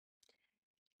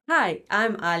Hi,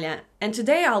 I'm Alja, and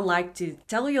today I'd like to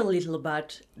tell you a little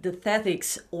about the Tethix, and today I'd like to tell you a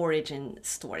little about the Tethix origin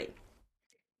story.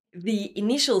 The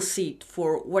initial seed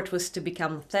for what was to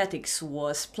become Tethix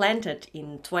was planted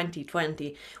in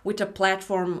 2020 with a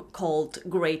platform called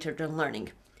Greater Than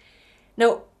Learning.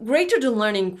 Now, Greater Than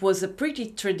Learning was a pretty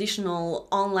traditional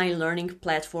online learning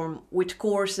platform with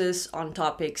courses on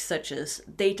topics such as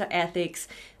data ethics,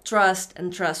 trust,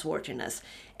 and trustworthiness.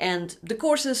 And the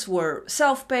courses were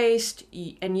self-paced,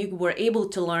 and you were able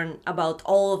to learn about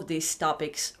all of these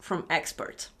topics from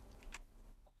experts.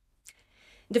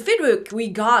 The feedback we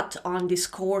got on these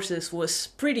courses was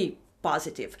pretty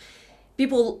positive.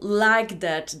 People liked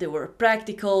that they were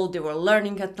practical, they were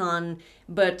learning a ton,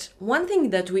 but one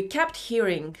thing that we kept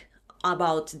hearing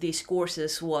about these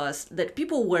courses was that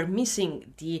people were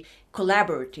missing the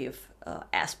collaborative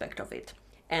aspect of it.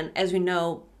 And as we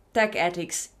know, tech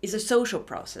ethics is a social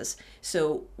process,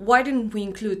 so why didn't we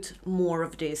include more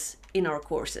of this in our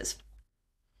courses?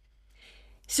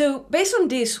 So based on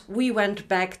this, we went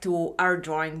back to our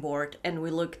drawing board and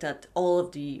we looked at all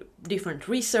of the different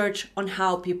research on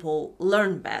how people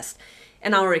learn best.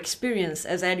 And our experience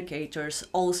as educators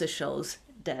also shows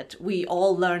that we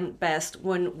all learn best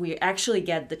when we actually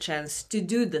get the chance to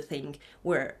do the thing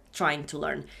we're trying to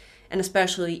learn, and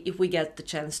especially if we get the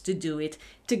chance to do it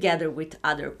together with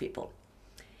other people.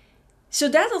 So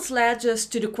that has led us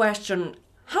to the question,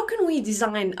 how can we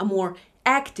design a more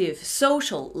active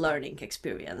social learning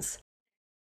experience?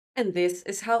 And this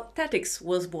is how Tethix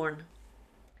was born.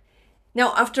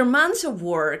 Now, after months of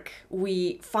work,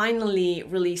 we finally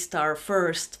released our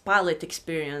first pilot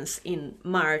experience in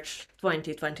March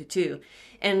 2022,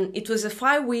 and it was a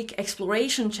 5-week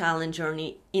exploration challenge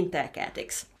journey in tech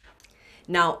ethics.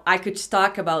 Now, I could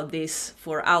talk about this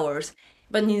for hours,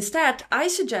 but instead, I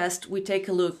suggest we take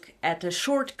a look at a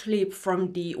short clip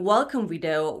from the welcome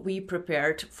video we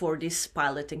prepared for this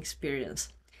pilot experience.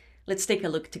 Let's take a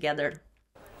look together.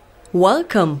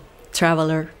 Welcome,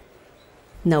 traveler.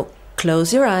 Now,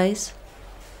 close your eyes.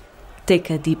 Take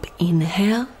a deep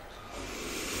inhale.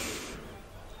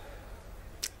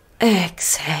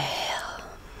 Exhale.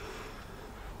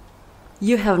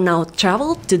 You have now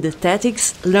traveled to the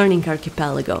Tethix Learning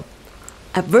Archipelago,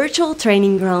 a virtual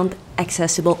training ground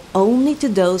accessible only to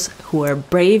those who are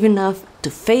brave enough to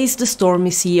face the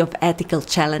stormy sea of ethical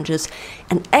challenges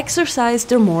and exercise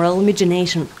their moral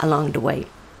imagination along the way.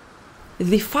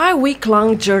 The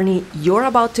 5-week-long journey you're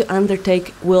about to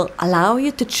undertake will allow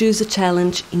you to choose a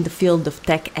challenge in the field of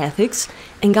tech ethics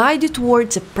and guide you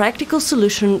towards a practical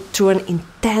solution through an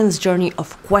intense journey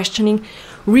of questioning,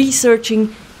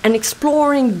 researching, and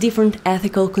exploring different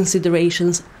ethical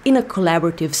considerations in a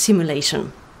collaborative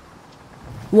simulation.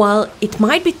 While it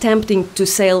might be tempting to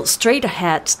sail straight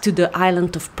ahead to the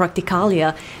island of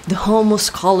Practicalia, the home of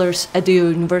scholars at the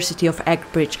University of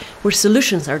Uxbridge, where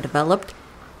solutions are developed,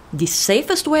 the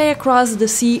safest way across the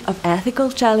sea of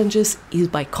ethical challenges is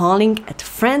by calling at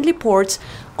friendly ports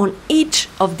on each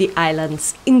of the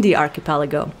islands in the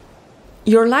archipelago.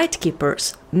 Your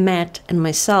lightkeepers, Matt and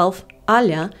myself,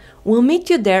 Alja, will meet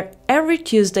you there every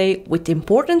Tuesday with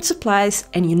important supplies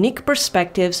and unique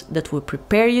perspectives that will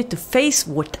prepare you to face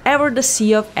whatever the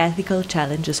sea of ethical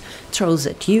challenges throws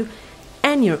at you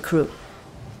and your crew.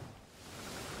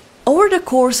 Over the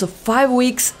course of 5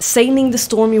 weeks, sailing the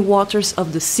stormy waters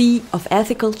of the sea of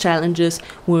ethical challenges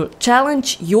will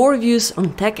challenge your views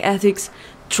on tech ethics,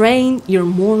 train your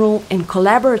moral and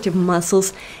collaborative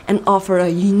muscles, and offer a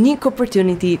unique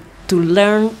opportunity to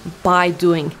learn by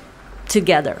doing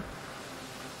together.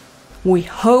 We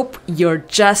hope you're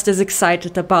just as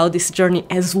excited about this journey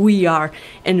as we are,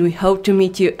 and we hope to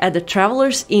meet you at the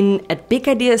Travelers Inn at Big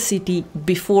Idea City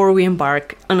before we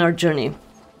embark on our journey.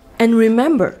 And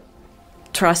remember,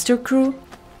 trust your crew,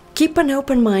 keep an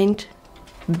open mind,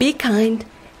 be kind,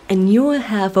 and you will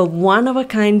have a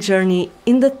one-of-a-kind journey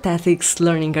in the Tethix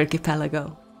Learning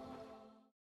Archipelago.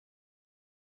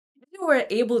 You were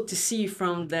able to see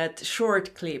from that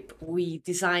short clip, we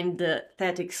designed the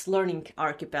Tethix Learning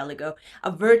Archipelago,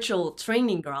 a virtual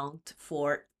training ground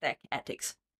for tech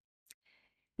ethics.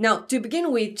 Now, to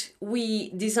begin with,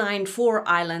 we designed 4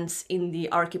 islands in the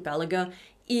archipelago,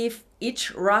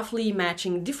 each roughly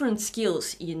matching different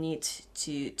skills you need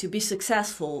to be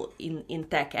successful in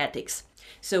tech ethics.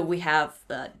 So we had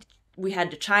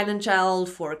the Challenge Isle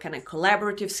for kind of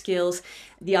collaborative skills,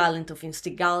 the island of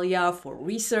Instigalia for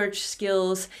research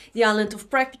skills, the island of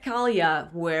Practicalia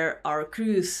where our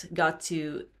crews got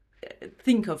to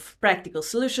think of practical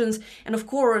solutions, and of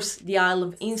course the Isle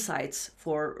of Insights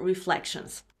for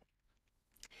reflections.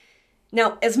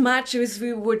 Now, as much as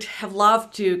we would have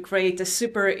loved to create a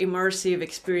super immersive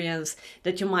experience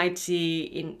that you might see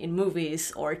in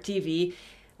movies or TV,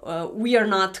 we are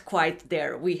not quite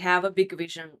there. We have a big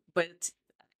vision, but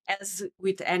as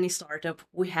with any startup,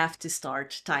 we have to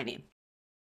start tiny.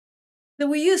 So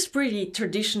we use pretty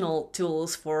traditional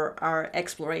tools for our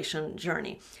exploration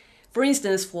journey. For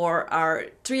instance, for our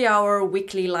 3-hour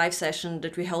weekly live session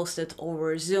that we hosted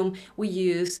over Zoom, we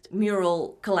used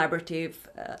Mural collaborative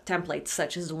templates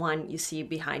such as the one you see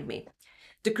behind me.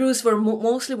 The crews were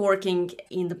mostly working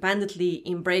independently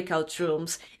in breakout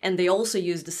rooms, and they also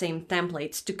used the same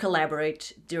templates to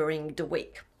collaborate during the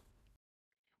week.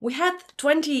 We had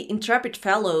 20 intrepid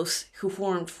fellows who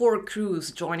formed 4 crews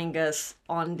joining us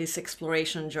on this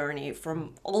exploration journey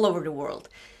from all over the world.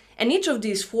 And each of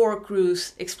these 4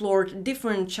 crews explored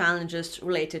different challenges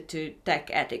related to tech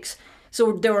ethics.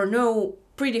 So there were no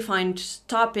predefined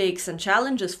topics and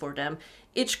challenges for them.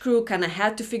 Each crew kind of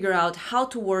had to figure out how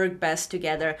to work best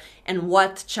together and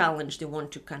what challenge they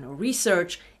want to kind of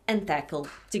research and tackle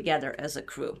together as a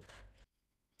crew.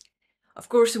 Of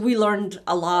course, we learned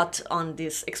a lot on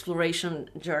this exploration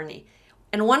journey.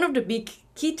 And one of the big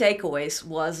key takeaways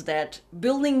was that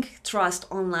building trust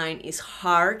online is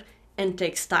hard and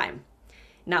takes time.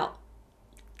 Now,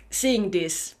 seeing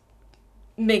this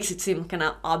makes it seem kind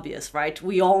of obvious, right?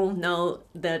 We all know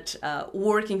that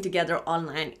working together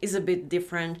online is a bit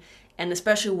different, and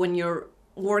especially when you're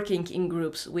working in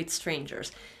groups with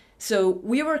strangers. So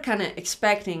we were kind of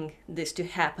expecting this to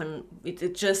happen.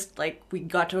 It just like we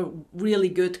got a really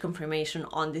good confirmation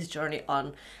on this journey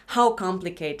on how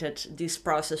complicated this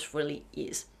process really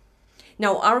is.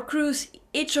 Now our crews,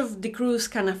 each of the crews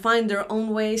kind of find their own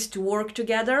ways to work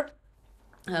together,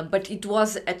 but it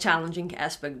was a challenging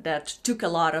aspect that took a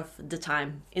lot of the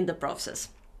time in the process.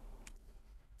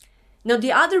 Now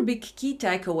the other big key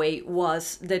takeaway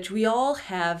was that we all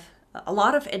have a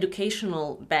lot of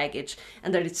educational baggage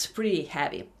and that it's pretty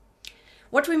heavy.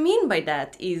 What we mean by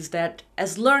that is that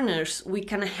as learners, we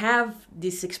kind of have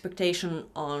this expectation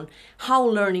on how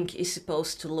learning is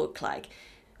supposed to look like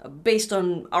based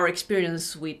on our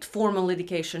experience with formal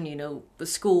education,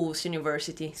 schools,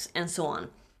 universities, and so on.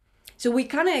 So we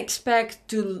kind of expect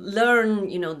to learn,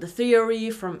 the theory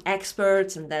from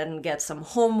experts and then get some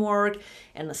homework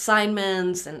and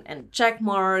assignments and check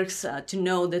marks to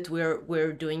know that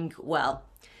we're doing well.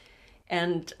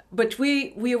 But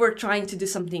we were trying to do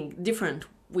something different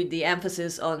with the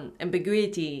emphasis on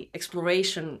ambiguity,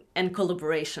 exploration, and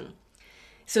collaboration.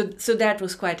 So that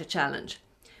was quite a challenge.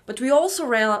 But we also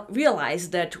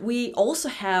realized that we also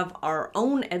have our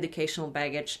own educational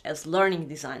baggage as learning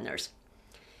designers.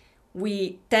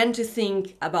 We tend to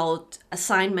think about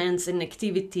assignments and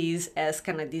activities as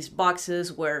kind of these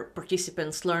boxes where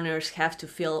participants, learners have to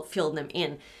fill them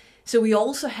in. So we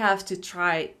also have to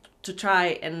try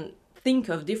and think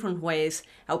of different ways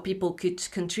how people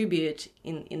could contribute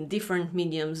in different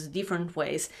mediums, different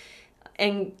ways,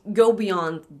 and go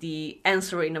beyond the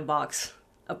answer in a box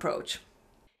approach.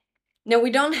 Now,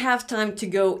 we don't have time to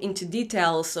go into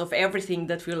details of everything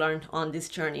that we learned on this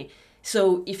journey.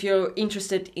 So if you're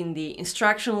interested in the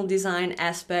instructional design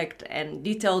aspect and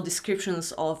detailed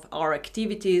descriptions of our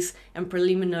activities and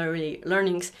preliminary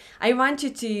learnings, I invite you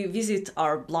to visit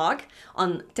our blog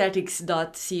on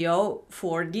tethix.co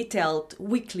for detailed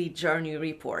weekly journey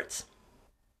reports.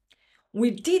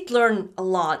 We did learn a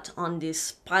lot on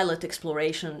this pilot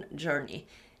exploration journey,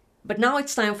 but now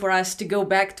it's time for us to go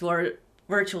back to our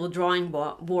virtual drawing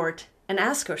board and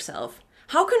ask ourselves,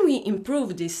 how can we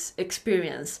improve this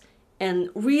experience and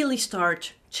really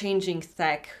start changing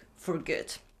tech for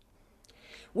good?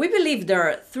 We believe there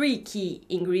are 3 key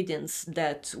ingredients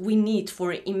that we need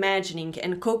for imagining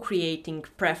and co-creating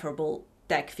preferable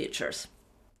tech futures.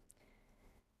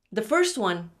 The first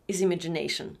one is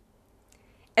imagination.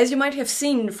 As you might have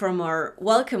seen from our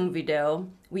welcome video,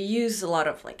 we use a lot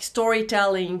of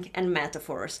storytelling and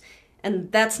metaphors,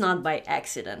 and that's not by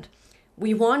accident.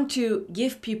 We want to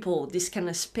give people this kind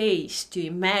of space to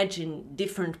imagine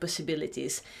different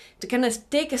possibilities, to kind of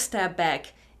take a step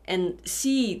back and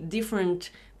see different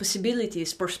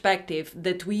possibilities, perspective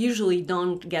that we usually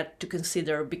don't get to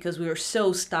consider because we are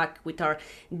so stuck with our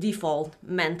default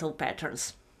mental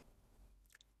patterns.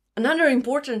 Another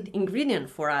important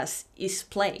ingredient for us is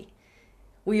play.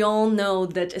 We all know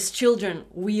that as children,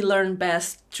 we learn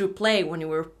best through play when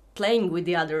we're playing with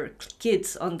the other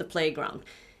kids on the playground.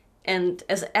 And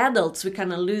as adults, we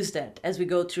kind of lose that as we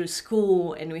go through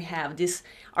school and we have this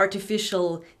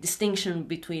artificial distinction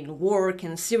between work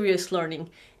and serious learning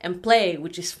and play,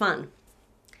 which is fun.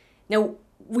 Now,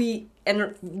 we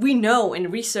know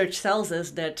and research tells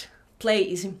us that play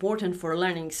is important for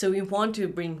learning, so we want to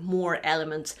bring more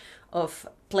elements of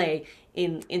play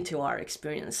into our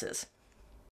experiences.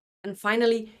 And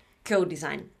finally,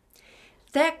 co-design.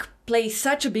 Tech plays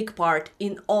such a big part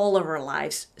in all of our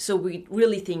lives, so we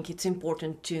really think it's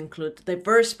important to include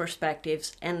diverse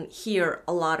perspectives and hear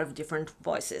a lot of different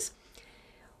voices.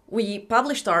 We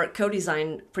published our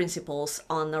co-design principles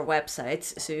on our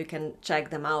websites, so you can check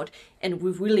them out, and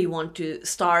we really want to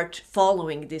start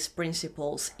following these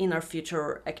principles in our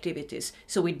future activities,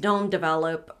 so we don't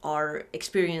develop our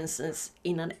experiences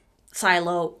in an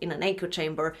silo, in an echo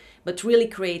chamber, but really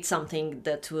create something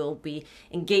that will be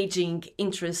engaging,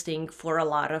 interesting for a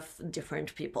lot of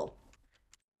different people.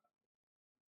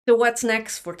 So what's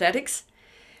next for Tethix?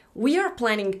 We are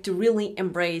planning to really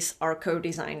embrace our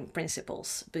co-design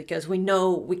principles because we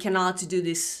know we cannot do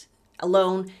this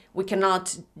alone. We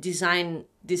cannot design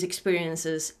these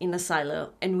experiences in a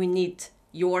silo, and we need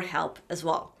your help as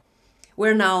well.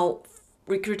 We're now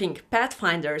recruiting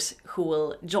pathfinders who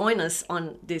will join us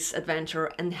on this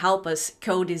adventure and help us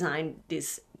co-design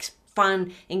these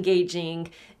fun, engaging,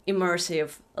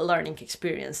 immersive learning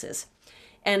experiences.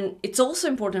 And it's also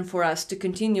important for us to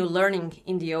continue learning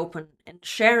in the open and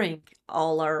sharing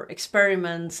all our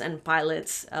experiments and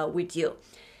pilots with you.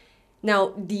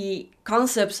 Now, the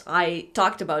concepts I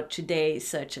talked about today,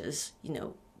 such as,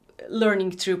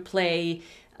 learning through play,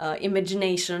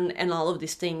 imagination, and all of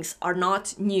these things are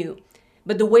not new.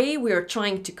 But the way we are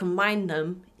trying to combine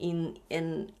them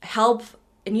in help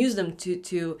and use them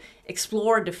to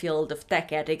explore the field of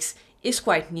tech ethics is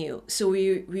quite new. So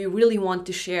we really want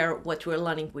to share what we're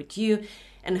learning with you,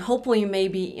 and hopefully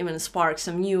maybe even spark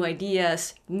some new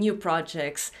ideas, new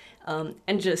projects,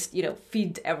 and just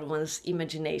feed everyone's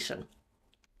imagination.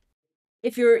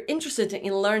 If you're interested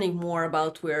in learning more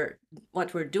about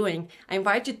what we're doing, I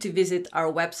invite you to visit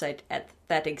our website at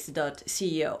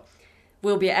tethix.co.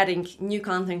 We'll be adding new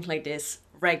content like this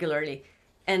regularly.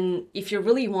 And if you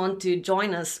really want to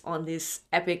join us on this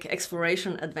epic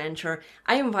exploration adventure,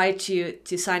 I invite you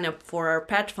to sign up for our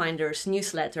Pathfinders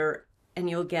newsletter, and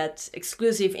you'll get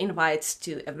exclusive invites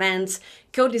to events,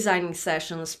 co-designing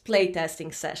sessions,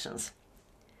 playtesting sessions.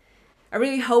 I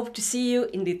really hope to see you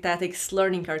in the Tethix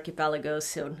Learning Archipelago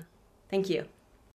soon. Thank you.